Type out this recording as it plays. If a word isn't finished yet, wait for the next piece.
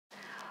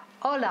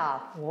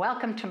Hola,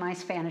 welcome to my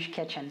Spanish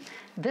kitchen.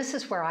 This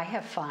is where I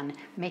have fun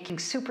making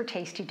super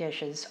tasty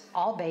dishes,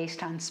 all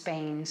based on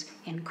Spain's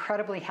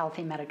incredibly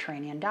healthy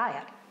Mediterranean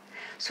diet.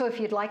 So if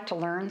you'd like to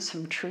learn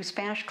some true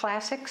Spanish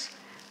classics,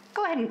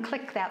 go ahead and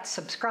click that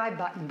subscribe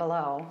button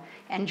below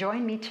and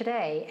join me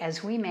today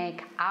as we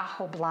make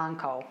ajo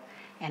blanco,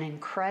 an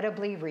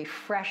incredibly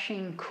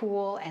refreshing,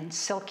 cool, and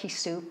silky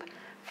soup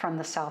from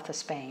the south of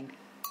Spain.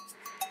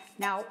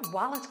 Now,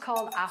 while it's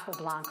called ajo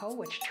blanco,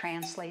 which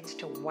translates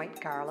to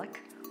white garlic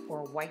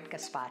or white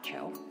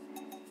gazpacho,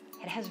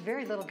 it has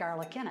very little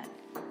garlic in it.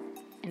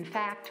 In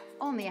fact,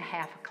 only a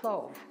half a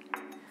clove.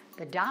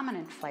 The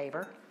dominant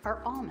flavor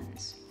are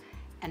almonds,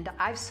 and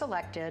I've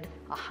selected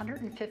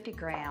 150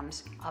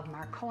 grams of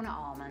Marcona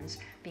almonds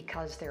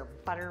because they're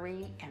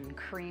buttery and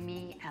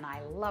creamy, and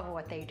I love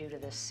what they do to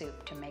this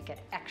soup to make it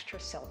extra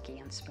silky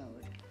and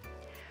smooth.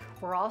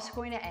 We're also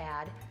going to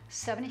add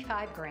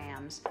 75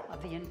 grams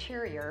of the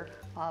interior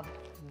of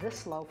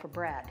this loaf of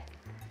bread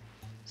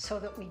so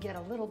that we get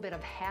a little bit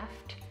of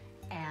heft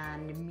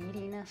and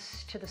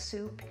meatiness to the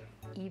soup,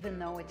 even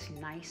though it's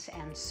nice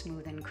and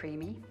smooth and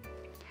creamy.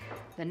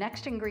 The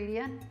next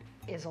ingredient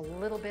is a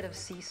little bit of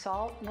sea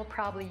salt. We'll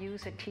probably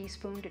use a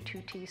teaspoon to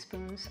 2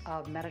 teaspoons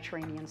of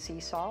Mediterranean sea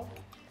salt,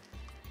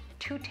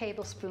 2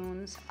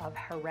 tablespoons of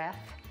Jerez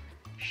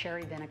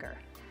sherry vinegar.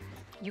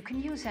 You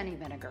can use any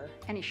vinegar,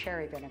 any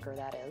sherry vinegar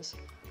that is.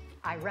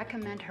 I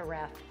recommend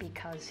Jerez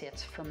because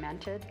it's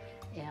fermented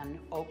in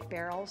oak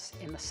barrels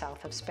in the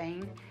south of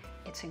Spain.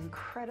 It's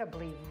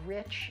incredibly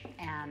rich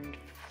and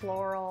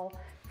floral,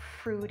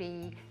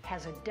 fruity,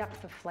 has a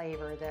depth of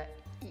flavor that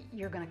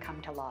you're going to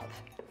come to love.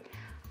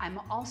 I'm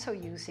also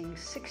using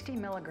 60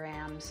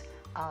 milligrams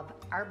of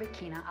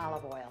Arbequina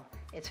olive oil.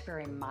 It's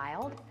very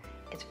mild,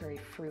 it's very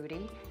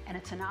fruity, and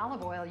it's an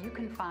olive oil you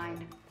can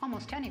find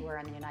almost anywhere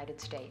in the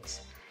United States.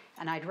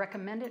 And I'd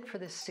recommend it for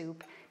this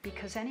soup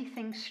because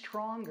anything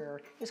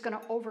stronger is going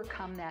to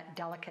overcome that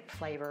delicate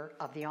flavor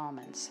of the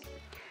almonds.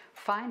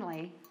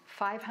 Finally,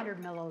 500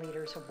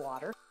 milliliters of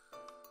water,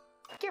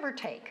 give or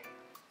take.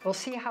 We'll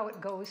see how it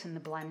goes in the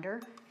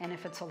blender, and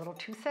if it's a little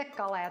too thick,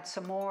 I'll add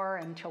some more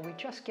until we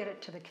just get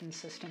it to the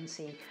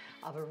consistency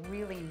of a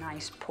really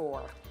nice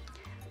pour.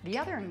 The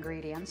other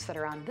ingredients that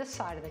are on this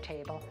side of the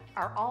table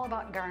are all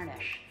about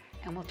garnish,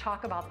 and we'll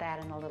talk about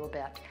that in a little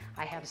bit.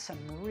 I have some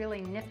really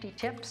nifty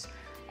tips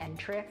and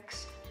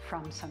tricks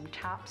from some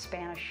top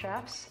Spanish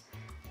chefs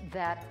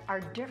that are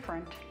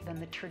different than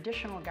the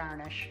traditional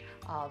garnish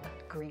of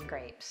green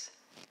grapes.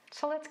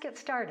 So let's get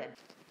started.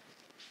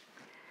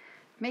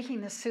 Making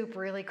this soup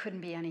really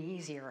couldn't be any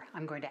easier.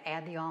 I'm going to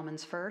add the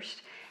almonds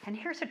first, and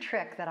here's a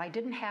trick that I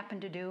didn't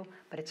happen to do,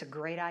 but it's a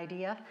great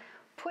idea.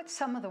 Put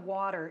some of the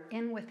water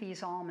in with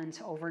these almonds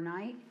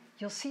overnight.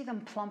 You'll see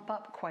them plump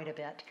up quite a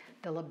bit.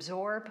 They'll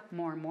absorb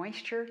more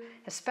moisture,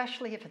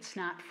 especially if it's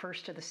not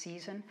first of the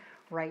season.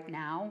 Right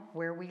now,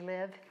 where we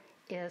live,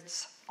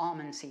 it's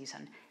almond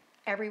season.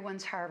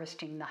 Everyone's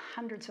harvesting the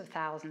hundreds of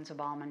thousands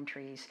of almond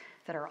trees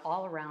that are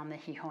all around the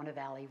Gijona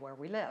Valley where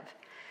we live.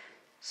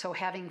 So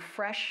having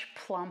fresh,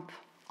 plump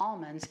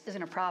almonds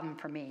isn't a problem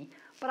for me,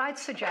 but I'd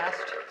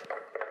suggest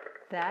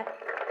that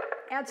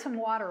add some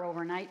water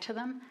overnight to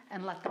them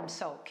and let them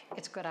soak.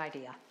 It's a good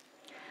idea.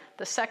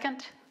 The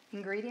second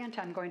ingredient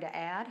I'm going to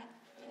add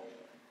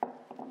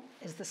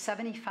is the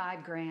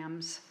 75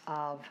 grams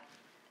of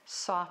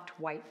soft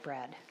white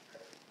bread.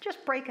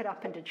 Just break it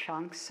up into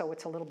chunks so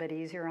it's a little bit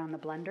easier on the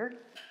blender.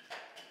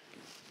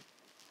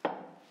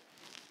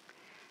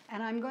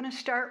 And I'm going to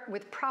start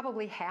with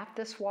probably half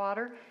this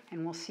water,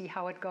 and we'll see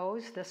how it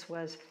goes. This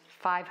was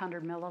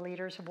 500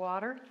 milliliters of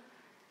water,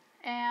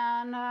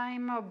 and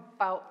I'm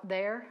about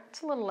there.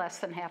 It's a little less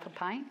than half a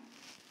pint.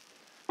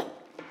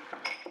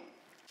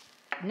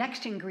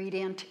 Next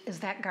ingredient is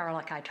that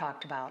garlic I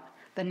talked about,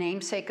 the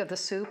namesake of the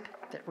soup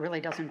that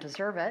really doesn't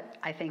deserve it.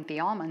 I think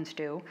the almonds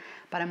do,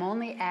 but I'm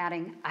only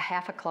adding a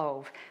half a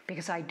clove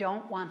because I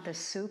don't want this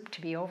soup to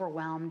be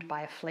overwhelmed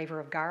by a flavor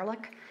of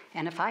garlic,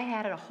 and if I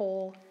added a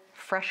whole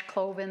fresh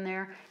clove in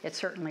there, it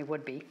certainly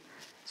would be.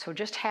 So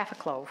just half a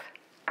clove.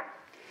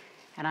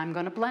 And I'm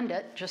going to blend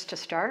it just to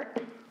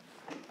start.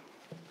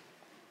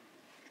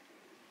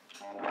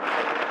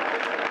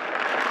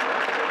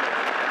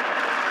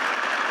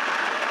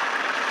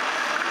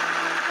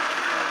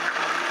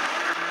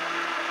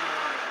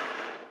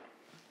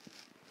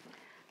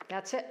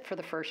 That's it for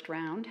the first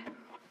round.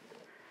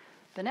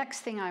 The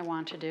next thing I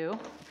want to do,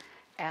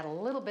 add a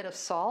little bit of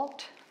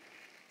salt.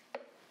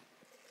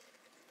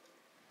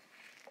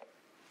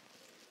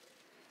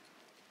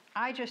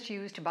 I just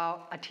used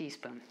about a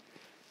teaspoon.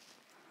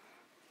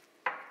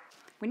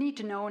 We need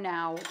to know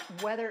now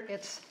whether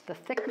it's the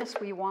thickness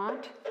we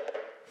want,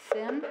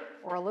 thin,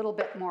 or a little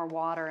bit more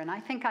water. And I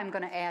think I'm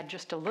going to add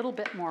just a little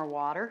bit more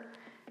water.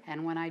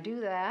 And when I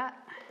do that,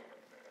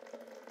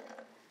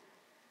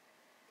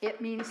 it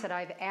means that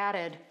I've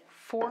added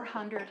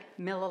 400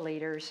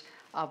 milliliters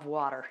of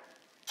water.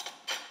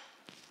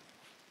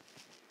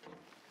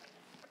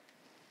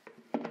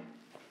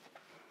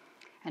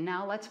 And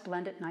now let's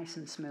blend it nice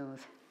and smooth.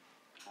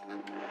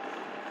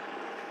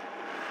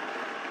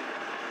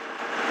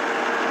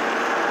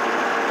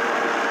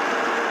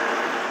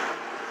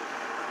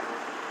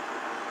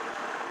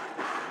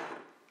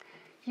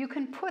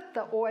 put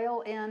the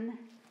oil in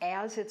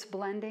as it's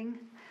blending,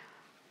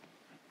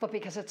 but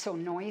because it's so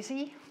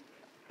noisy,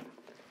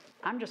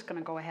 I'm just going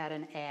to go ahead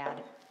and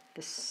add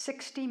the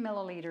 60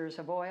 milliliters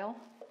of oil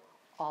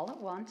all at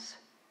once.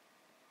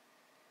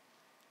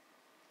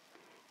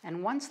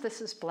 And once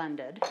this is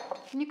blended,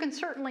 and you can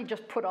certainly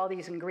just put all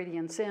these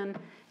ingredients in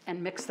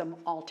and mix them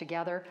all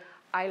together.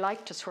 I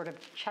like to sort of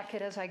check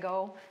it as I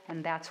go,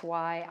 and that's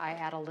why I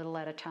add a little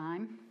at a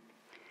time.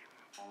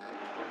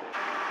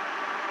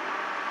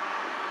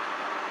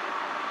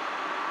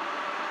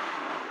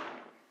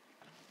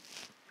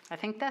 I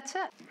think that's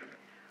it.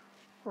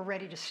 We're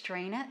ready to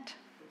strain it,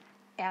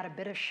 add a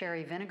bit of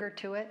sherry vinegar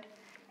to it,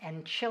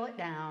 and chill it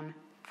down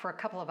for a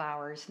couple of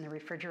hours in the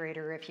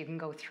refrigerator. If you can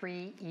go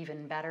 3,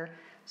 even better,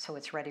 so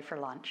it's ready for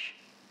lunch.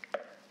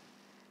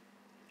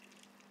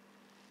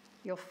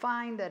 You'll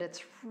find that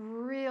it's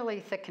really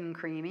thick and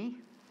creamy.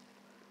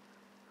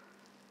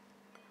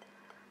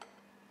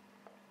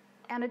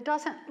 And it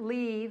doesn't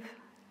leave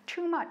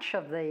too much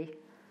of the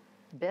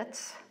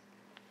bits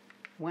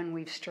when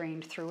we've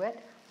strained through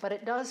it, but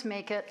it does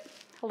make it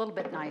a little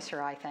bit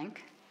nicer, I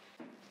think.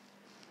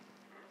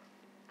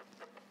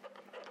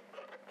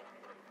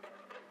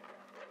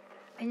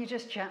 And you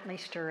just gently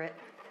stir it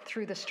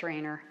through the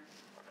strainer.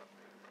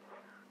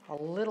 A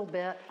little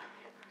bit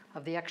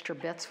of the extra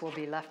bits will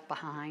be left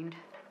behind.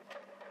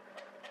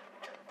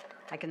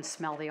 I can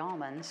smell the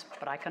almonds,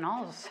 but I can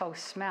also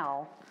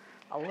smell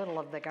a little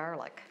of the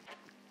garlic.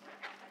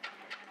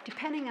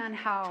 Depending on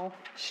how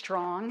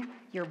strong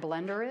your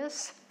blender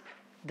is,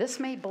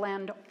 this may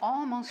blend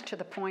almost to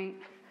the point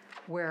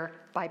where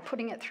by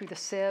putting it through the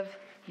sieve,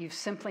 you've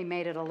simply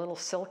made it a little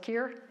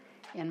silkier.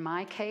 In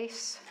my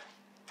case,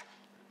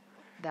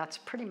 that's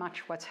pretty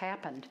much what's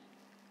happened.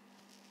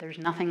 There's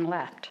nothing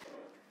left.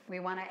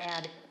 We want to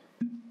add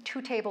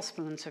 2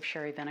 tablespoons of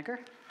sherry vinegar.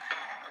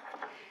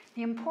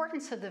 The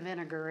importance of the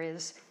vinegar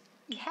is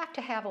you have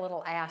to have a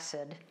little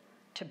acid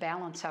to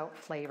balance out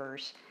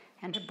flavors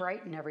and to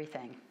brighten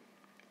everything.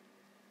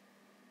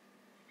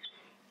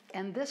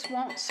 And this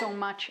won't so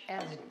much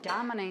as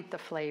dominate the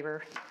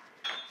flavor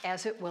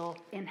as it will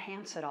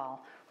enhance it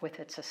all with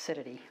its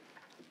acidity.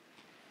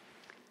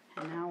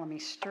 And now let me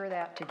stir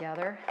that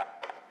together.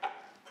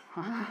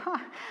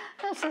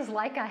 This is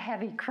like a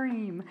heavy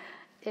cream.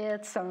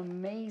 It's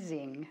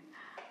amazing.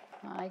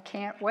 I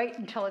can't wait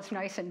until it's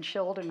nice and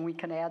chilled and we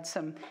can add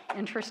some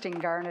interesting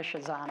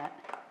garnishes on it.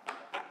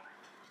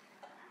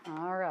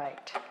 All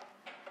right.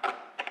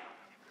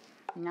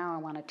 Now I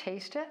want to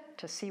taste it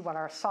to see what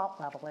our salt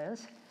level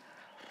is.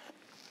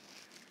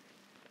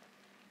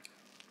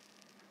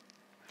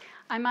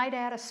 I might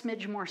add a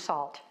smidge more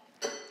salt.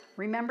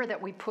 Remember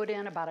that we put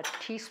in about a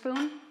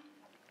teaspoon.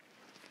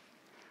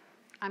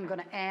 I'm going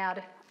to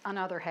add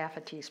another half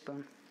a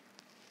teaspoon.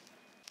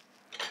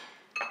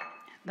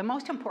 The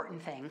most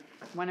important thing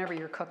whenever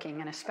you're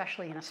cooking, and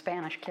especially in a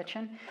Spanish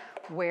kitchen,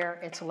 where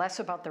it's less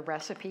about the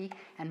recipe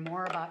and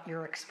more about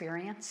your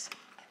experience,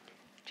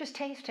 just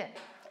taste it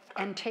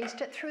and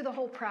taste it through the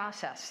whole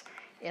process.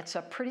 It's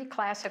a pretty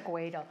classic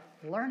way to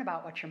learn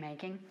about what you're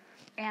making,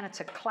 and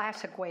it's a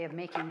classic way of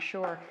making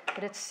sure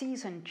that it's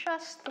seasoned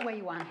just the way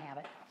you want to have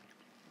it.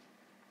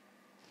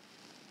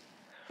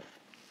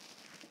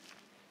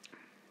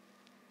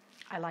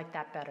 I like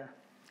that better.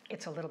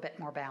 It's a little bit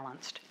more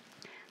balanced.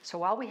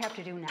 So all we have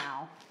to do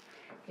now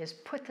is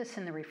put this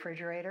in the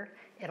refrigerator.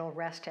 It'll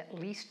rest at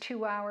least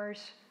 2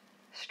 hours.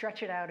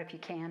 Stretch it out if you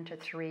can to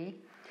 3,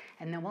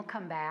 and then we'll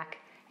come back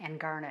and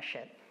garnish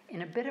it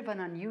in a bit of an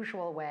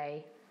unusual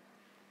way,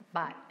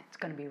 but it's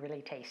going to be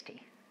really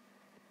tasty.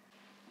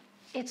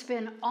 It's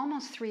been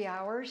almost 3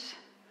 hours.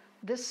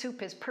 This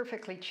soup is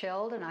perfectly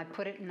chilled, and I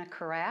put it in a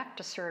carafe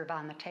to serve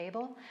on the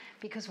table,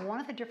 because one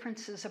of the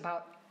differences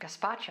about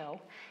gazpacho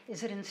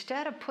is that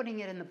instead of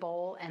putting it in the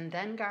bowl and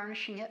then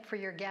garnishing it for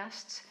your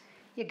guests,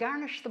 you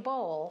garnish the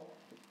bowl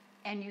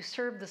and you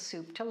serve the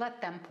soup to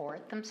let them pour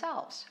it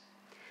themselves.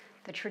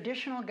 The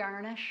traditional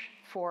garnish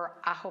for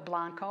ajo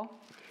blanco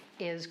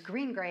is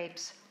green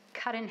grapes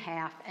cut in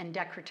half and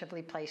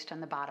decoratively placed on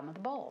the bottom of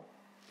the bowl.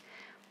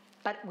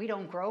 But we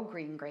don't grow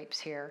green grapes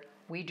here.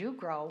 We do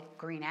grow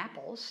green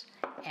apples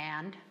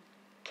and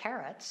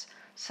carrots,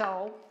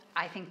 so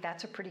I think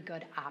that's a pretty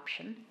good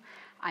option.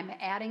 I'm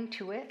adding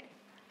to it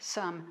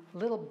some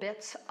little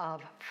bits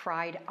of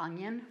fried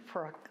onion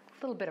for a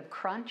little bit of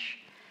crunch.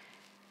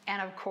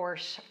 And of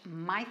course,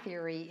 my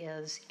theory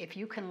is if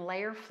you can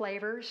layer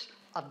flavors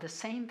of the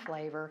same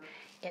flavor,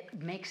 it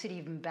makes it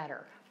even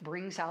better,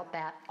 brings out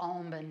that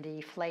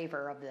almondy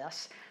flavor of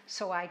this.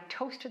 So I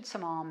toasted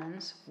some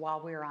almonds while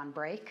we were on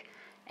break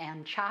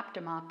and chopped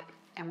them up,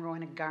 and we're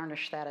going to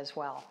garnish that as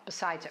well.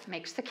 Besides, it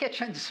makes the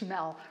kitchen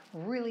smell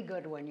really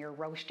good when you're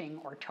roasting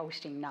or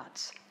toasting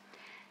nuts.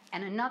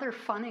 And another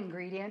fun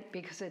ingredient,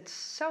 because it's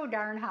so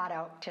darn hot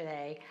out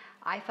today,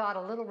 I thought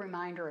a little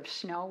reminder of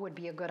snow would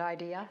be a good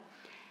idea.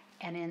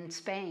 And in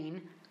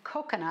Spain,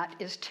 coconut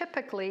is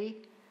typically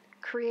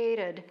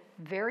created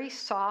very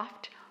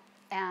soft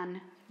and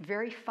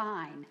very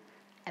fine,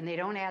 and they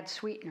don't add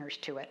sweeteners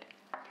to it.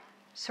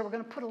 So we're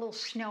going to put a little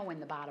snow in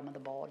the bottom of the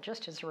bowl,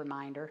 just as a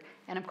reminder.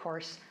 And of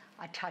course,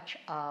 a touch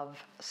of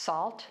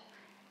salt.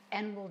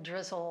 And we'll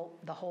drizzle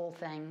the whole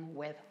thing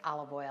with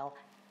olive oil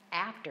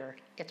after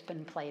it's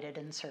been plated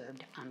and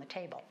served on the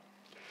table.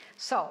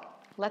 So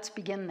let's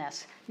begin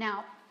this.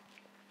 Now,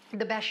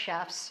 the best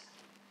chefs,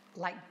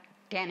 like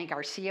Danny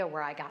Garcia,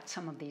 where I got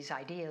some of these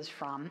ideas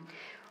from,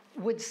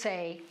 would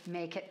say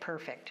make it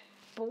perfect.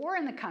 But we're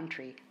in the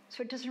country,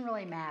 so it doesn't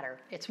really matter.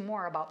 It's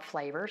more about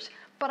flavors.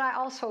 But I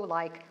also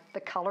like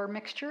the color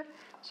mixture,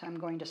 so I'm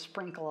going to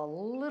sprinkle a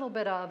little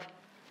bit of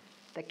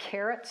the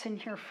carrots in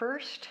here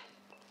first.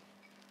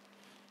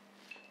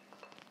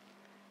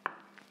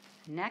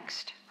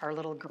 Next, our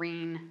little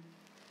green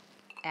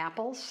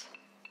apples.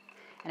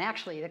 And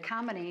actually, the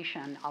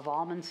combination of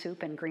almond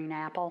soup and green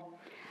apple,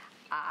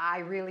 I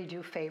really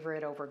do favor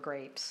it over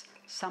grapes.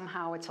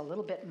 Somehow it's a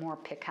little bit more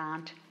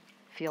piquant,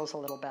 feels a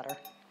little better.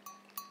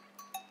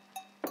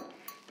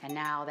 And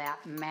now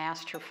that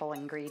masterful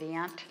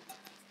ingredient,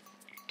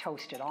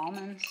 toasted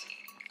almonds.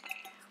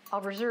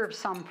 I'll reserve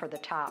some for the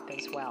top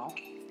as well,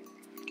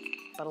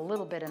 but a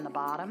little bit in the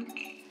bottom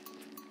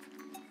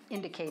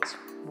indicates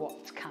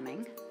what's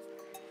coming.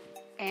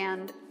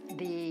 And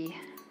the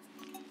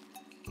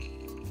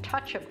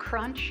touch of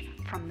crunch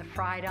from the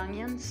fried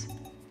onions,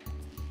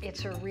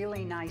 it's a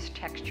really nice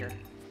texture.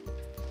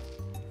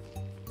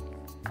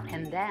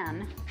 And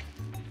then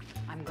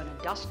I'm going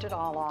to dust it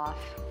all off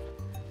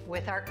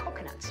with our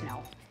coconut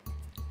snow.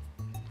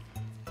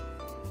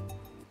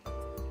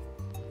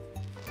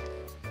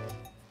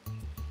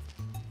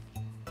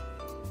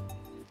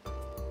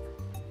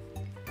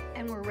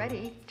 And we're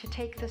ready to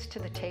take this to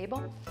the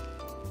table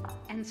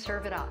and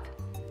serve it up.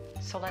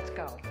 So let's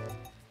go.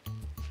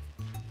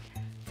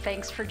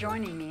 Thanks for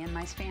joining me in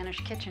my Spanish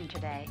kitchen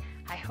today.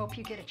 I hope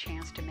you get a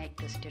chance to make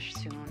this dish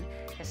soon,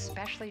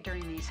 especially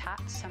during these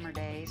hot summer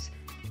days.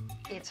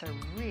 It's a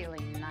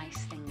really nice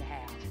thing to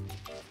have.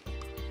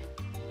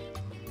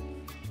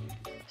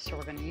 So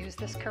we're going to use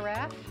this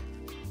carafe,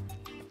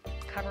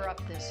 cover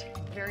up this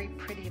very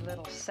pretty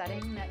little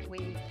setting that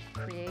we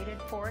created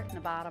for it in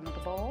the bottom of the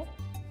bowl,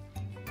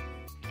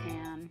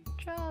 and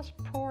just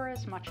pour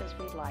as much as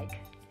we'd like.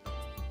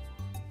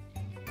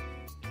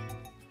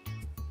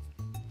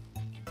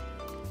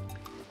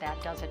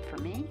 That does it for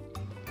me,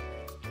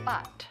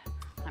 but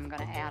I'm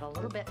going to add a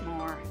little bit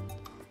more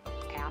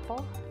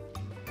apple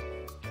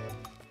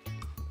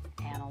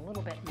and a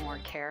little bit more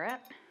carrot,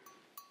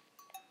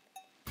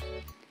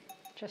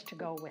 just to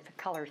go with the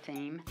color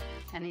theme.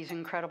 And these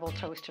incredible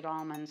toasted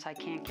almonds, I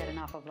can't get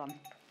enough of them.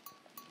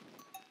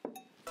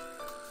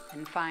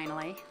 And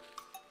finally,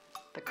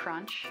 the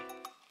crunch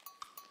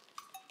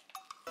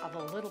of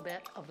a little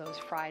bit of those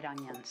fried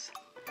onions.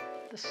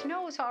 The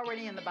snow is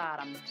already in the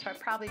bottom, so I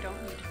probably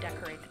don't need to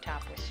decorate the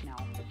top with snow.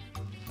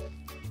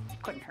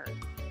 Couldn't hurt.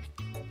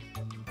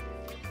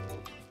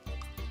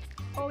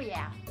 Oh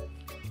yeah,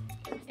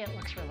 it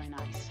looks really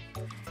nice.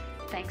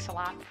 Thanks a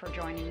lot for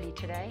joining me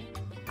today.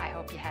 I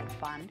hope you had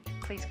fun.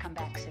 Please come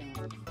back soon.